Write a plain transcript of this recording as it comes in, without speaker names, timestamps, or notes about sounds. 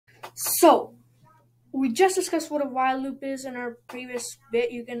So, we just discussed what a while loop is in our previous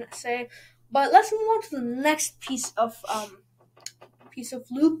bit, you can say, but let's move on to the next piece of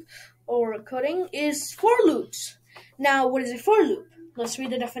loop or coding is for loops. Now, what is a for loop? Let's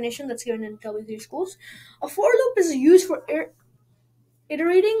read the definition that's given in W3 schools. A for loop is used for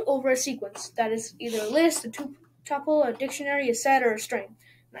iterating over a sequence that is either a list, a tuple, a dictionary, a set, or a string.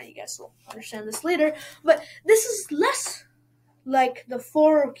 Now, you guys will understand this later, but this is less like the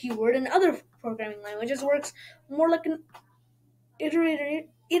for keyword in other programming languages. Works more like an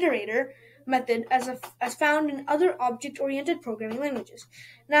iterator method as found in other object-oriented programming languages.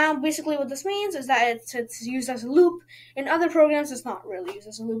 Now, basically what this means is that it's used as a loop. In other programs, it's not really used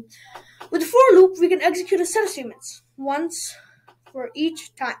as a loop. With the for loop, we can execute a set of statements, once for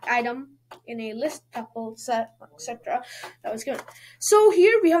each item in a list, tuple, set, etc. that was given. So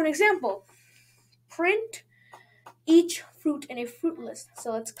here we have an example. Print each fruit in a fruit list.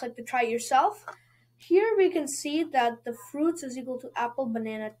 So let's click the try yourself. Here we can see that the fruits is equal to apple,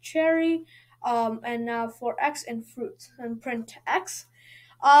 banana, cherry, and now for x in fruits, and print x.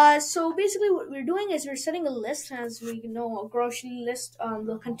 So basically what we're doing is we're setting a list. As we know, a grocery list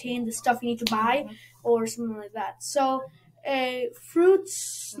will contain the stuff you need to buy or something like that. So the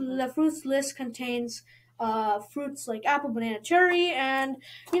fruits list contains fruits like apple, banana, cherry, and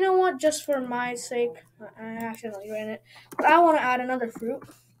you know what, just for my sake, I accidentally ran it, but I want to add another fruit,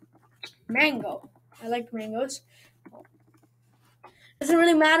 mango. I like mangoes. Doesn't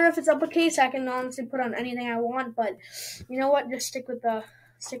really matter if it's uppercase. I can honestly put on anything I want, but you know what? Just stick with the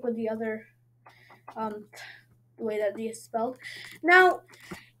other the way that these is spelled. Now,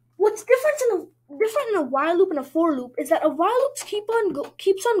 what's different in a while loop and a for loop is that a while loop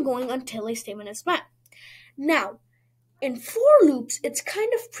keeps on going until a statement is met. Now, in for loops, it's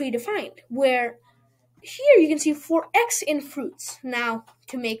kind of predefined, where here you can see for x in fruits. Now,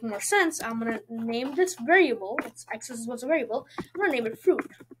 to make more sense, I'm going to name this variable. X is what's a variable. I'm going to name it fruit.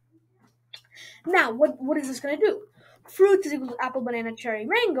 Now, what is this going to do? Fruit is equal to apple, banana, cherry,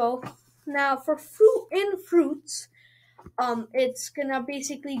 mango. Now, for fruit in fruits, it's going to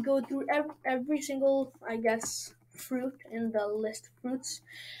basically go through every single, I guess, fruit in the list of fruits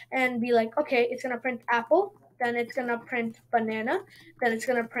and be like, okay, it's going to print apple, then it's going to print banana, then it's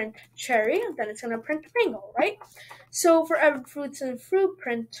going to print cherry, then it's going to print mango, right? So for every fruits and fruit,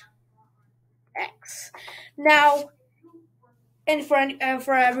 print X. Now, and for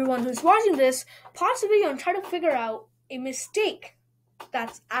everyone who's watching this, possibly you're going to try to figure out a mistake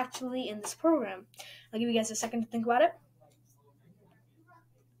that's actually in this program. I'll give you guys a second to think about it.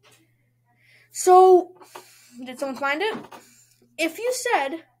 So, did someone find it? If you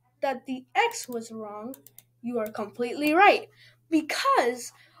said that the X was wrong, you are completely right.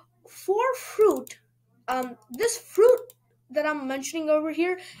 Because for fruit, this fruit that I'm mentioning over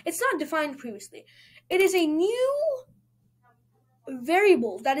here, it's not defined previously. It is a new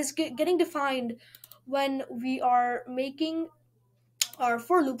variable that is getting defined when we are making our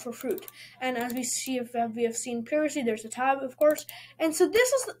for loop for fruit. And as we have seen previously, there's a tab, of course. And so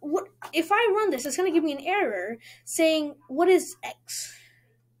this is what, if I run this, it's going to give me an error saying, what is X?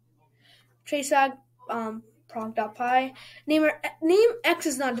 Traceag, proc.py, name X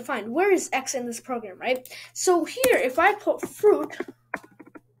is not defined. Where is X in this program, right? So here, if I put fruit,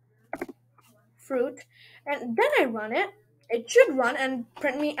 and then I run it, it should run and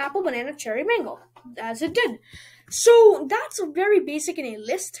print me apple, banana, cherry, mango, as it did. So that's very basic in a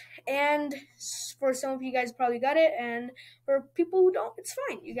list, and for some of you guys probably got it, and for people who don't, it's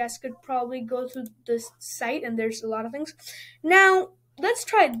fine. You guys could probably go to this site, and there's a lot of things. Now, let's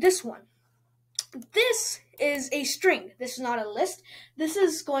try this one. This is a string. This is not a list. This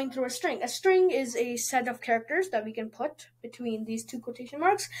is going through a string. A string is a set of characters that we can put between these two quotation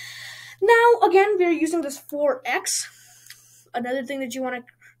marks. Now, again, we're using this for X. Another thing that you want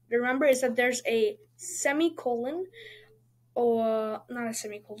to remember is that there's a semicolon, or not a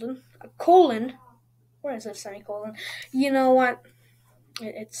semicolon, a colon. Where is a semicolon? You know what?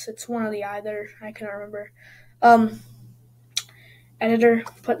 It's one of the either. I cannot remember. Editor,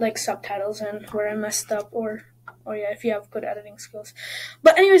 put like subtitles in where I messed up, or yeah, if you have good editing skills.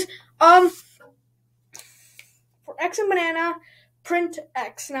 But anyways, for X and banana, print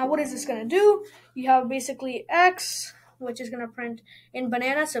X. Now, what is this gonna do? You have basically X, which is gonna print in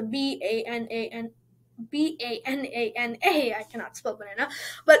banana, so B-A-N-A-N. I cannot spell banana,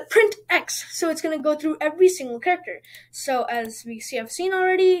 but print X. So it's gonna go through every single character. So as we have seen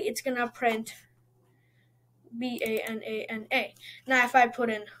already, it's gonna print B-A-N-A-N-A. Now, if I put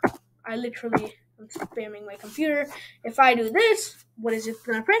in, I'm spamming my computer. If I do this, what is it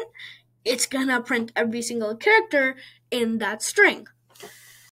gonna print? It's gonna print every single character in that string.